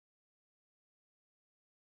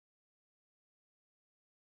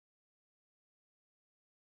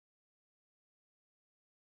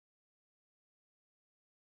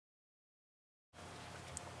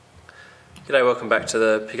G'day, welcome back to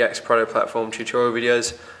the Pickaxe ProtoPlatform tutorial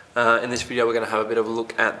videos. In this video we're going to have a bit of a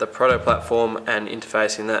look at the ProtoPlatform and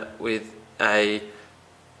interfacing that with a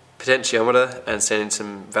potentiometer and sending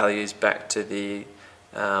some values back to the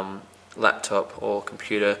laptop or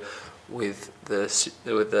computer with the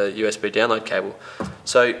USB download cable.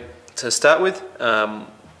 So to start with,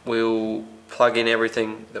 we'll plug in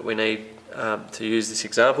everything that we need to use this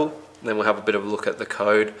example, and then we'll have a bit of a look at the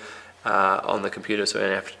code on the computer, so we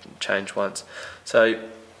only have to change once. So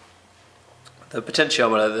the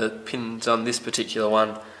potentiometer, the pins on this particular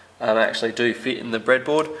one actually do fit in the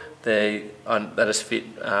breadboard. They just fit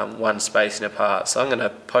one spacing apart. So I'm going to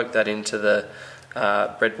poke that into the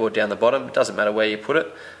breadboard down the bottom. It doesn't matter where you put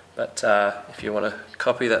it, but if you want to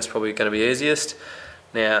copy, that's probably going to be easiest.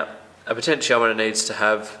 Now, a potentiometer needs to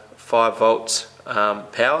have 5 volts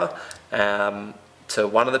power to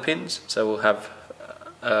one of the pins. So we'll have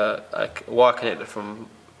a wire connector from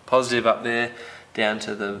positive up there down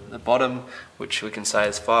to the bottom, which we can say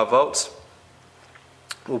is 5 volts.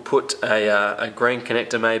 We'll put a green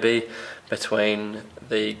connector maybe between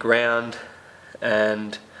the ground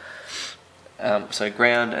and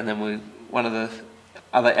ground, and then one of the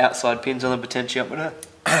other outside pins on the potentiometer,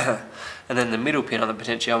 and then the middle pin on the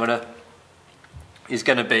potentiometer is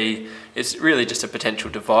going to be, it's really just a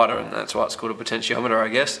potential divider, and that's why it's called a potentiometer, I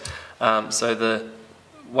guess. So the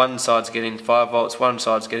one side's getting 5 volts, one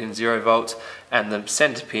side's getting 0 volts, and the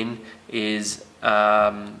centre pin is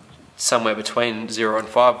somewhere between 0 and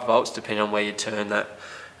 5 volts, depending on where you turn that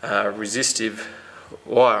resistive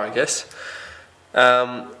wire, I guess.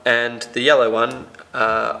 And the yellow one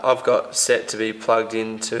I've got set to be plugged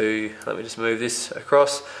into, let me just move this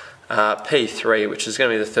across, P3, which is going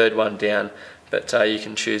to be the third one down, but you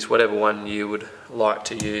can choose whatever one you would like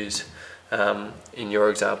to use in your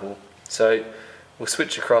example. So we'll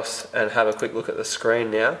switch across and have a quick look at the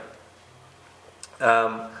screen now.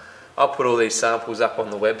 I'll put all these samples up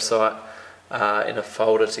on the website in a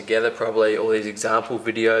folder together, probably all these example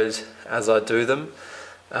videos as I do them.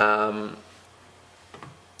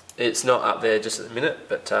 It's not up there just at the minute,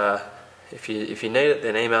 but if you need it,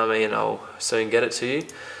 then email me and I'll soon get it to you.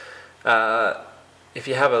 If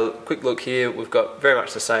you have a quick look here, we've got very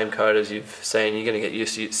much the same code as you've seen. You're going to get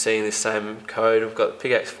used to seeing this same code. We've got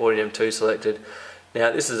Pickaxe 14M2 selected. Now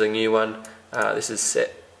this is a new one. This is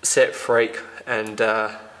set freak, and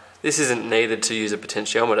this isn't needed to use a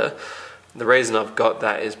potentiometer. The reason I've got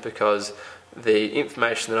that is because the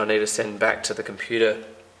information that I need to send back to the computer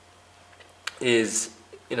is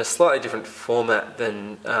in a slightly different format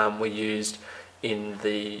than we used in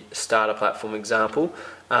the starter platform example,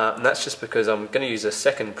 and that's just because I'm going to use a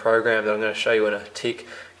second program that I'm going to show you in a tick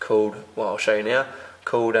called, well, I'll show you now,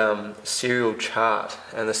 called Serial Chart.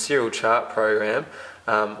 And the Serial Chart program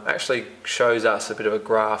actually shows us a bit of a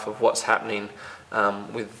graph of what's happening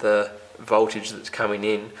with the voltage that's coming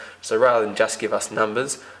in. So rather than just give us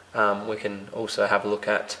numbers, we can also have a look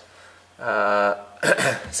at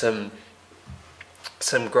some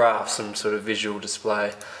graphs, some sort of visual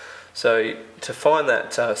display. So to find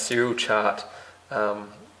that serial chart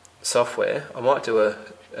software, I might do a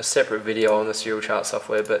separate video on the serial chart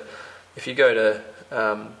software, but if you go to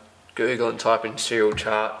Google and type in serial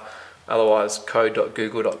chart, otherwise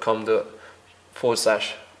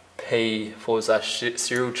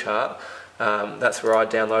code.google.com/p/serial chart, that's where I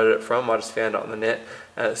downloaded it from. I just found it on the net,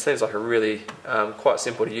 and it seems like a really quite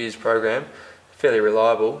simple to use program, fairly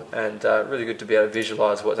reliable, and really good to be able to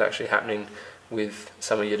visualize what's actually happening with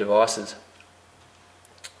some of your devices.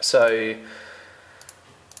 So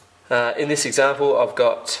in this example, I've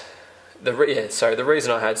got the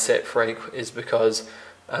reason I had set freak is because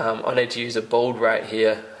I need to use a baud rate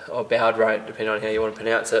here, or baud rate, depending on how you want to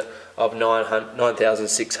pronounce it, of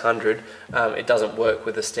 9,600. It doesn't work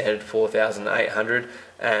with the standard 4,800,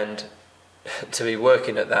 and to be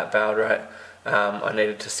working at that baud rate, I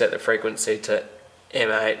needed to set the frequency to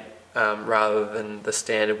M8 rather than the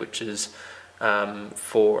standard, which is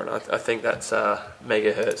 4, and I think that's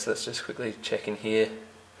megahertz. Let's just quickly check in here.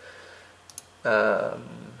 I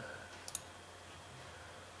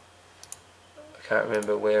can't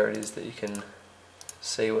remember where it is that you can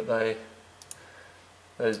see what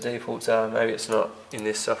those defaults are. Maybe it's not in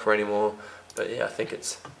this software anymore, but yeah, I think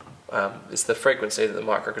it's the frequency that the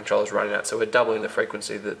microcontroller is running at. So we're doubling the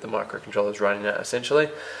frequency that the microcontroller is running at,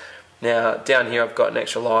 essentially. Now down here I've got an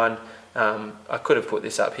extra line. I could have put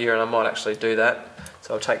this up here, and I might actually do that.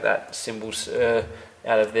 So I'll take that symbol SIR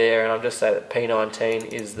out of there, and I'll just say that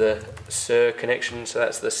P19 is the SIR connection, so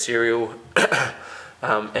that's the serial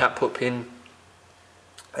output pin,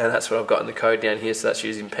 and that's what I've got in the code down here, so that's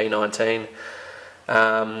using P19.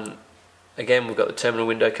 Again, we've got the terminal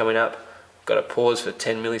window coming up. got a pause for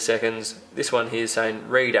 10 milliseconds. This one here is saying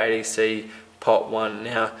read ADC pot 1.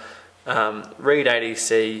 Now read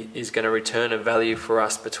ADC is going to return a value for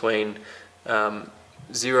us between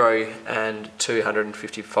 0 and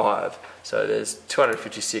 255. So there's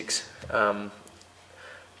 256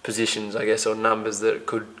 positions, I guess, or numbers that it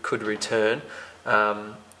could return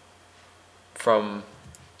from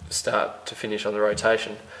start to finish on the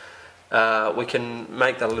rotation. We can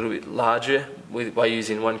make that a little bit larger by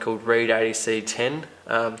using one called read ADC 10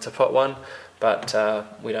 to pot 1, but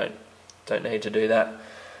we don't need to do that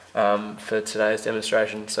for today's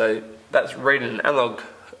demonstration. So that's reading an analog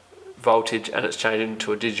voltage and it's changing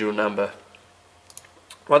to a digital number.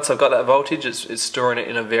 Once I've got that voltage, it's storing it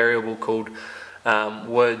in a variable called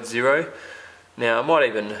word 0. Now I might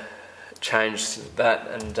even change that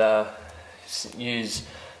and use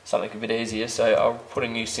something a bit easier. So I'll put a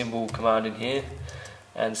new symbol command in here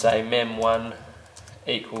and say mem1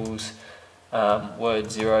 equals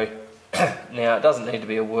word 0. Now it doesn't need to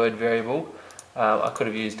be a word variable. I could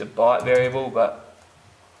have used a byte variable, but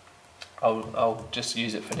I'll just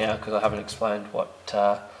use it for now because I haven't explained what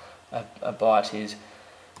a byte is.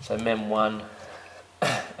 So mem1,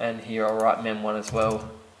 and here I'll write mem1 as well,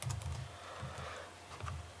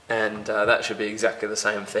 and that should be exactly the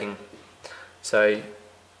same thing. So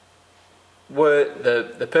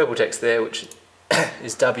the purple text there, which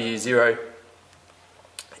is W0,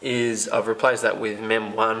 is I've replaced that with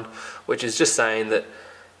mem1, which is just saying that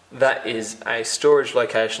that is a storage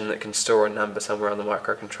location that can store a number somewhere on the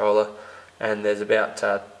microcontroller, and there's about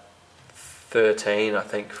 13, I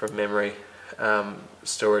think, from memory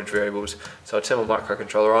storage variables. So I turn my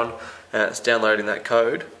microcontroller on and it's downloading that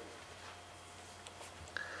code.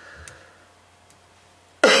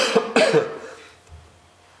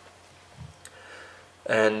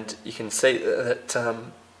 And you can see that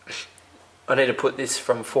I need to put this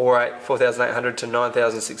from 4,800 to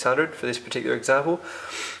 9,600 for this particular example,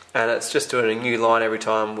 and it's just doing a new line every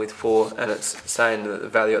time with 4, and it's saying that the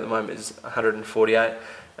value at the moment is 148.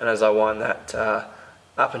 And as I wind that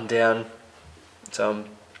up and down, so I'm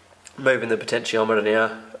moving the potentiometer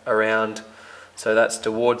now around, so that's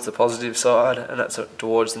towards the positive side and that's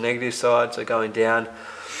towards the negative side, so going down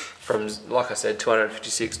from, like I said,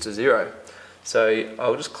 256 to 0. So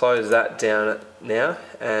I'll just close that down now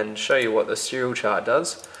and show you what the serial chart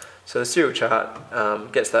does. So the serial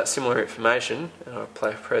chart gets that similar information, and I'll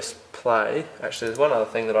press play. Actually, there's one other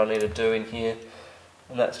thing that I need to do in here,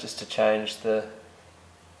 and that's just to change the...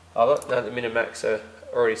 Oh look, no, the minimax are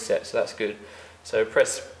already set, so that's good. So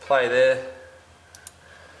press play there.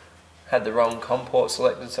 Had the wrong COM port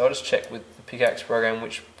selected, so I'll just check with the Pickaxe program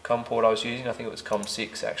which COM port I was using. I think it was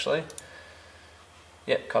COM6 actually.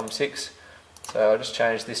 Yep, COM6. So I'll just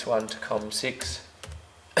change this one to COM6.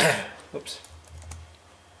 Whoops.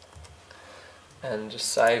 And just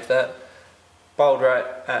save that. Bold rate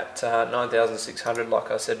at 9,600,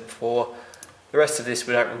 like I said before. The rest of this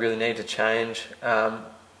we don't really need to change.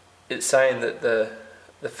 It's saying that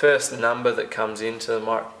the first number that comes into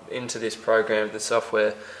this program, the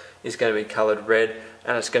software, is going to be coloured red,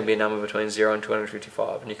 and it's going to be a number between 0 and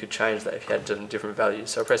 255, and you could change that if you had different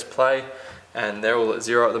values. So I press play, and they're all at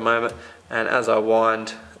 0 at the moment, and as I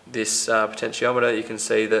wind this potentiometer, you can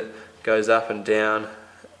see that it goes up and down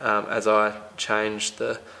as I change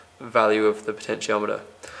the value of the potentiometer.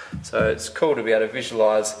 So it's cool to be able to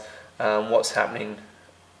visualise what's happening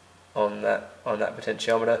on that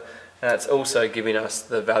potentiometer, and it's also giving us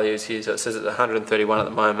the values here. So it says it's 131 at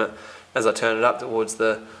the moment. As I turn it up towards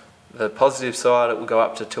the positive side, it will go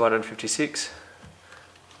up to 256,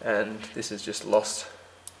 and this is just lost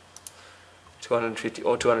 250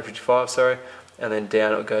 or 255, sorry, and then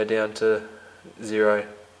down it will go down to 0.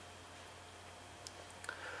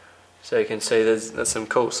 So you can see there's some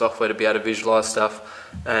cool software to be able to visualise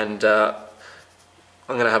stuff, and I'm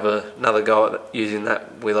going to have another go at using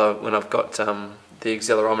that when I've got the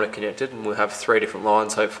accelerometer connected, and we'll have 3 different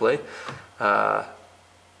lines hopefully, and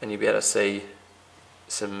you'll be able to see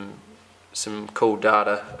some cool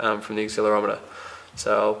data from the accelerometer.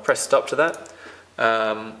 So I'll press stop to that.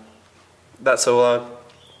 That's all I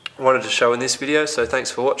wanted to show in this video, so thanks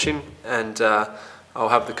for watching, and I'll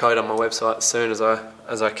have the code on my website as soon as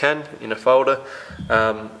I can in a folder,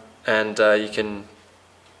 and you can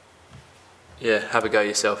have a go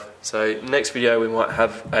yourself. So next video we might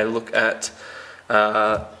have a look at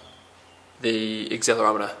the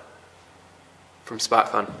accelerometer from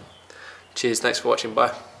SparkFun. Cheers, thanks for watching,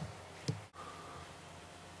 bye.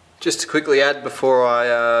 Just to quickly add before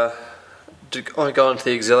I go on to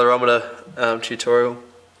the accelerometer tutorial,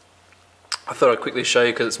 I thought I'd quickly show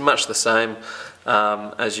you, because it's much the same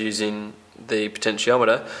as using the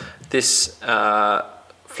potentiometer, this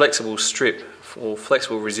flexible strip, or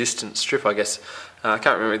flexible resistance strip I guess, I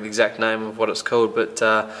can't remember the exact name of what it's called, but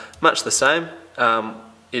much the same.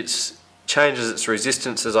 It changes its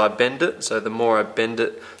resistance as I bend it, so the more I bend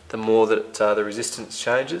it, the more that the resistance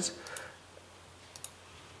changes.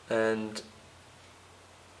 And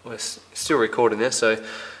we're still recording this, so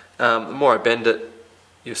the more I bend it,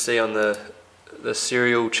 you'll see on the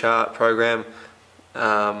serial chart program,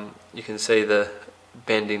 you can see the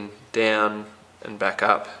bending down and back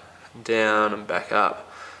up, down and back up.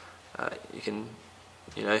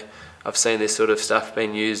 I've seen this sort of stuff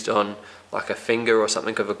being used on like a finger or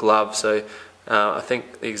something of a glove. So I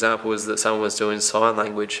think the example was that someone was doing sign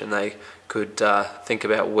language and they could think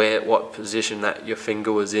about what position that your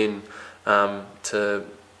finger was in to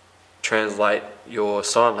translate your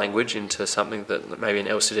sign language into something that maybe an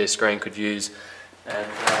LCD screen could use. And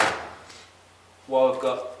while I've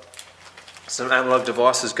got some analog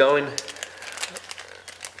devices going,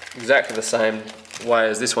 exactly the same way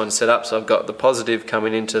as this one's set up. So I've got the positive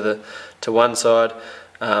coming into to one side.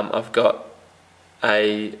 I've got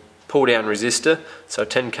a pull down resistor, so a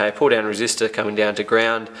 10k pull down resistor coming down to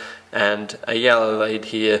ground, and a yellow lead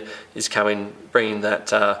here is bringing that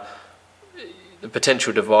the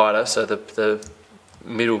potential divider, so the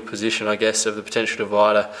middle position I guess of the potential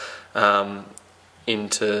divider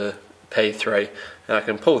into P3. And I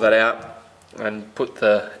can pull that out and put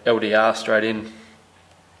the LDR straight in.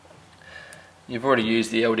 You've already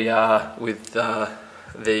used the LDR with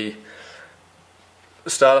the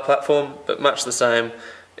starter platform, but much the same.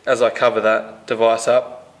 As I cover that device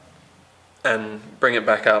up and bring it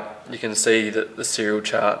back up, you can see that the serial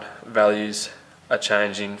chart values are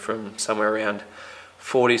changing from somewhere around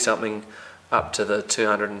 40 something up to the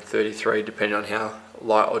 233, depending on how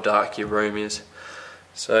light or dark your room is.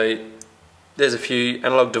 So there's a few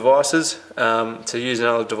analog devices. To use an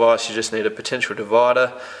analog device, you just need a potential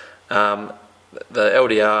divider, the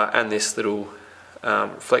LDR and this little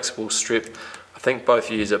flexible strip. I think both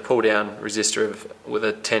use a pull down resistor with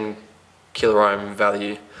a 10 kilo ohm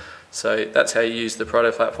value. So that's how you use the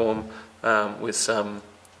ProtoPlatform with some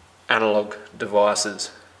analog devices.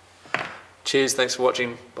 Cheers, thanks for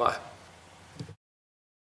watching, bye.